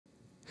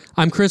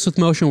I'm Chris with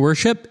Motion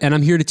Worship, and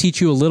I'm here to teach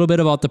you a little bit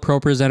about the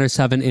ProPresenter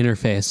 7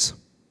 interface.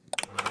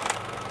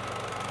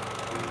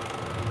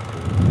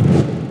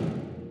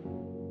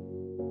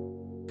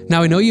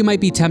 Now, I know you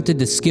might be tempted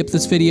to skip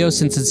this video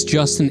since it's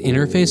just an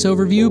interface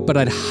overview, but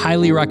I'd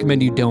highly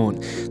recommend you don't.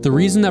 The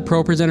reason that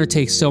ProPresenter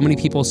takes so many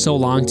people so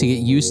long to get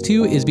used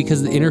to is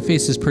because the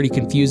interface is pretty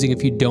confusing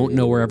if you don't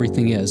know where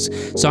everything is.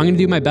 So I'm going to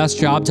do my best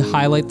job to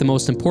highlight the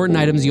most important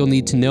items you'll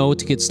need to know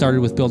to get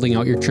started with building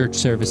out your church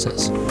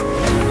services.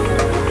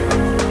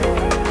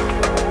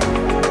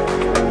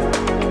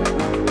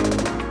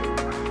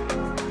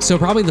 So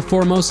probably the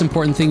four most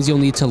important things you'll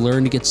need to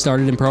learn to get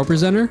started in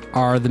ProPresenter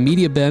are the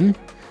media bin,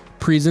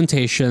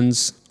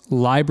 presentations,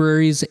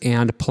 libraries,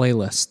 and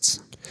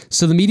playlists.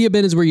 So the media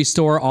bin is where you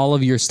store all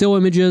of your still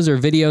images or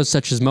videos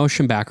such as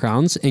motion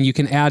backgrounds, and you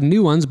can add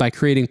new ones by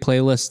creating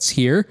playlists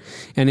here.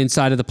 And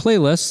inside of the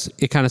playlist,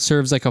 it kind of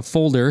serves like a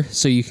folder,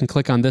 so you can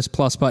click on this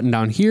plus button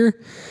down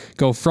here,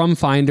 go from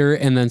Finder,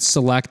 and then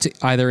select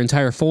either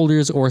entire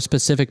folders or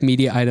specific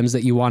media items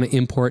that you want to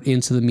import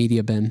into the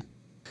media bin.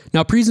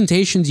 Now,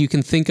 presentations you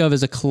can think of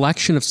as a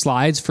collection of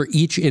slides for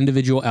each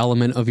individual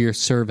element of your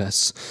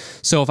service.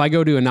 So if I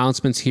go to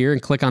announcements here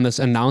and click on this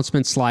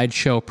announcement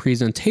slideshow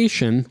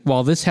presentation,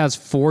 while this has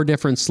 4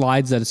 different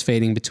slides that it's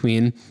fading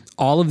between,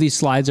 all of these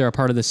slides are a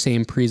part of the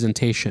same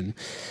presentation.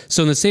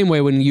 So in the same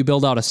way, when you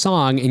build out a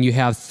song and you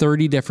have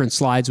 30 different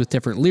slides with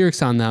different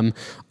lyrics on them,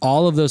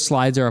 all of those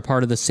slides are a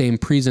part of the same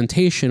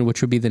presentation,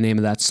 which would be the name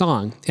of that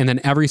song. And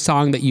then every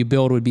song that you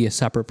build would be a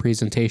separate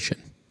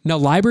presentation. Now,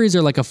 libraries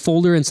are like a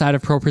folder inside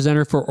of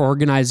ProPresenter for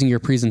organizing your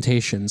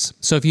presentations.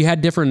 So if you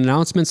had different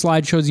announcement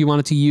slideshows you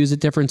wanted to use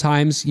at different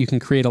times, you can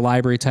create a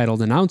library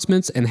titled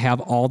Announcements and have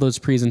all those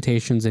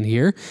presentations in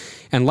here.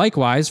 And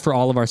likewise, for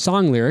all of our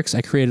song lyrics, I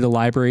created a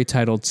library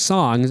titled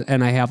Songs,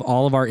 and I have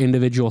all of our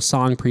individual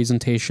song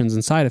presentations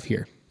inside of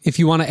here. If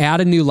you want to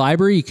add a new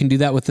library, you can do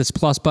that with this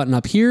plus button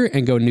up here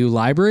and go New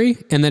Library.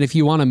 And then if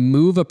you want to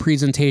move a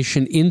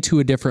presentation into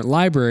a different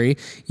library,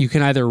 you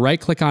can either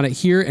right-click on it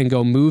here and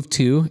go Move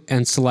To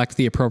and select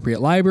the appropriate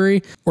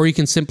library, or you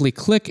can simply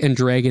click and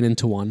drag it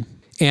into one.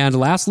 And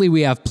lastly,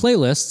 we have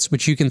playlists,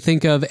 which you can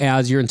think of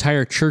as your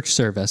entire church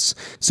service.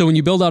 So when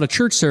you build out a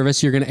church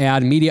service, you're going to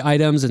add media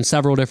items and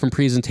several different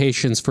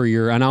presentations for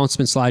your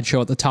announcement slideshow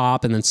at the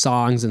top, and then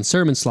songs and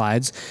sermon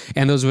slides.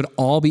 And those would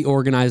all be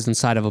organized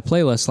inside of a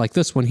playlist like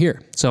this one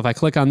here. So if I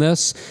click on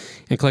this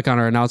and click on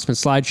our announcement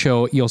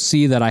slideshow, you'll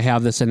see that I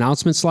have this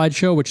announcement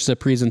slideshow, which is a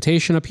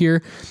presentation up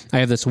here. I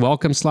have this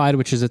welcome slide,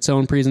 which is its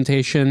own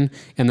presentation.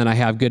 And then I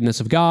have Goodness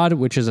of God,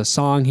 which is a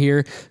song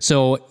here.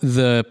 So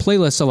the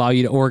playlists allow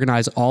you to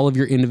organize all of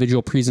your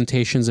individual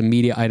presentations and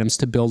media items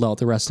to build out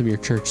the rest of your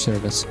church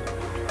service.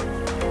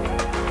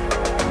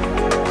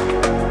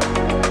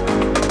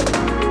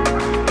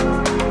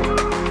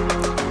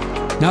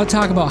 Now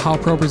talk about how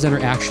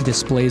ProPresenter actually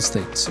displays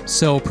things.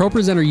 So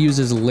ProPresenter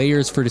uses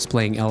layers for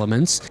displaying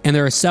elements, and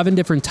there are 7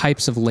 different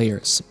types of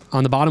layers.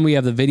 On the bottom, we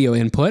have the video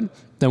input.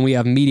 Then we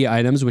have media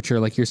items, which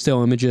are like your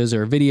still images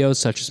or videos,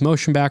 such as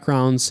motion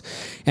backgrounds.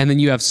 And then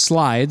you have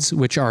slides,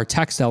 which are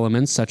text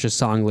elements, such as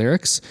song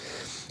lyrics.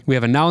 We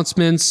have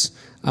announcements,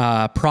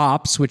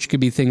 props, which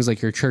could be things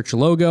like your church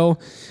logo,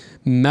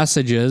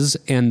 messages,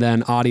 and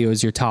then audio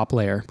is your top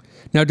layer.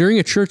 Now, during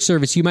a church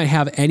service, you might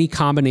have any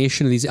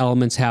combination of these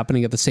elements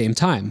happening at the same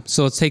time.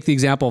 So let's take the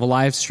example of a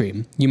live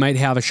stream. You might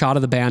have a shot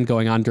of the band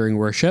going on during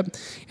worship,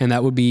 and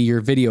that would be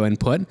your video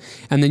input.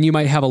 And then you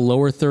might have a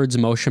lower thirds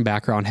motion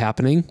background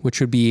happening, which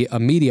would be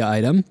a media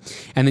item.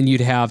 And then you'd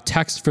have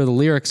text for the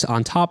lyrics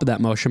on top of that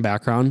motion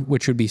background,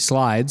 which would be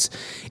slides.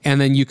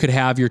 And then you could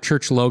have your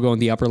church logo in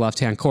the upper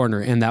left-hand corner,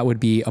 and that would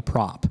be a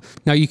prop.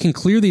 Now, you can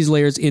clear these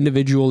layers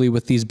individually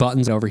with these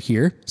buttons over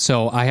here.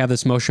 So I have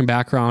this motion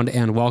background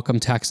and welcome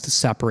text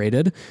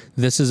separated.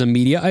 This is a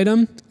media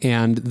item,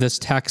 and this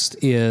text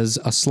is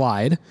a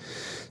slide.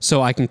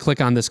 So I can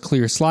click on this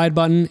clear slide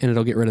button and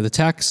it'll get rid of the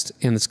text,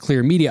 and this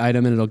clear media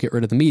item and it'll get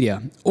rid of the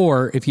media.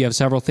 Or if you have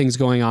several things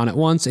going on at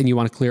once and you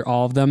want to clear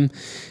all of them,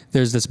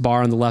 there's this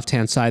bar on the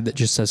left-hand side that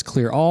just says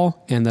clear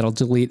all, and that'll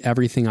delete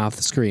everything off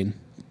the screen.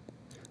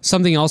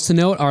 Something else to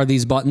note are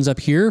these buttons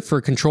up here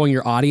for controlling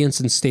your audience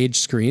and stage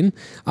screen.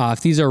 If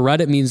these are red,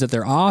 it means that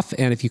they're off,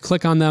 and if you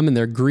click on them and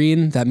they're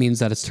green, that means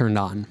that it's turned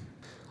on.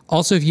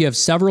 Also, if you have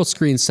several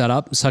screens set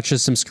up, such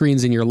as some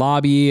screens in your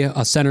lobby,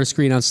 a center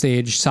screen on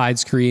stage, side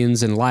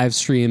screens, and live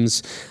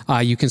streams,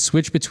 you can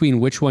switch between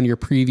which one you're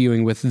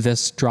previewing with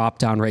this drop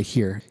down right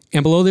here.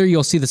 And below there,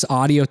 you'll see this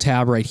audio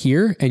tab right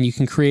here, and you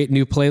can create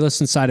new playlists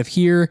inside of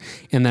here,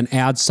 and then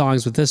add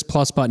songs with this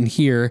plus button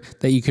here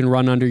that you can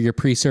run under your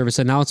pre-service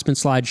announcement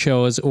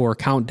slideshows or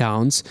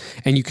countdowns,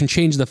 and you can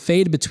change the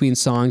fade between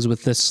songs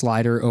with this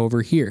slider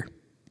over here.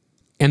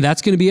 And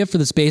that's going to be it for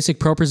this basic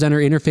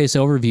ProPresenter interface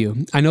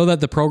overview. I know that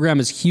the program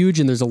is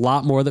huge and there's a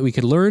lot more that we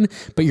could learn,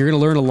 but you're going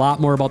to learn a lot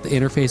more about the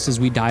interface as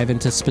we dive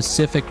into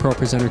specific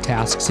ProPresenter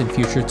tasks in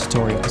future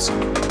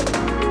tutorials.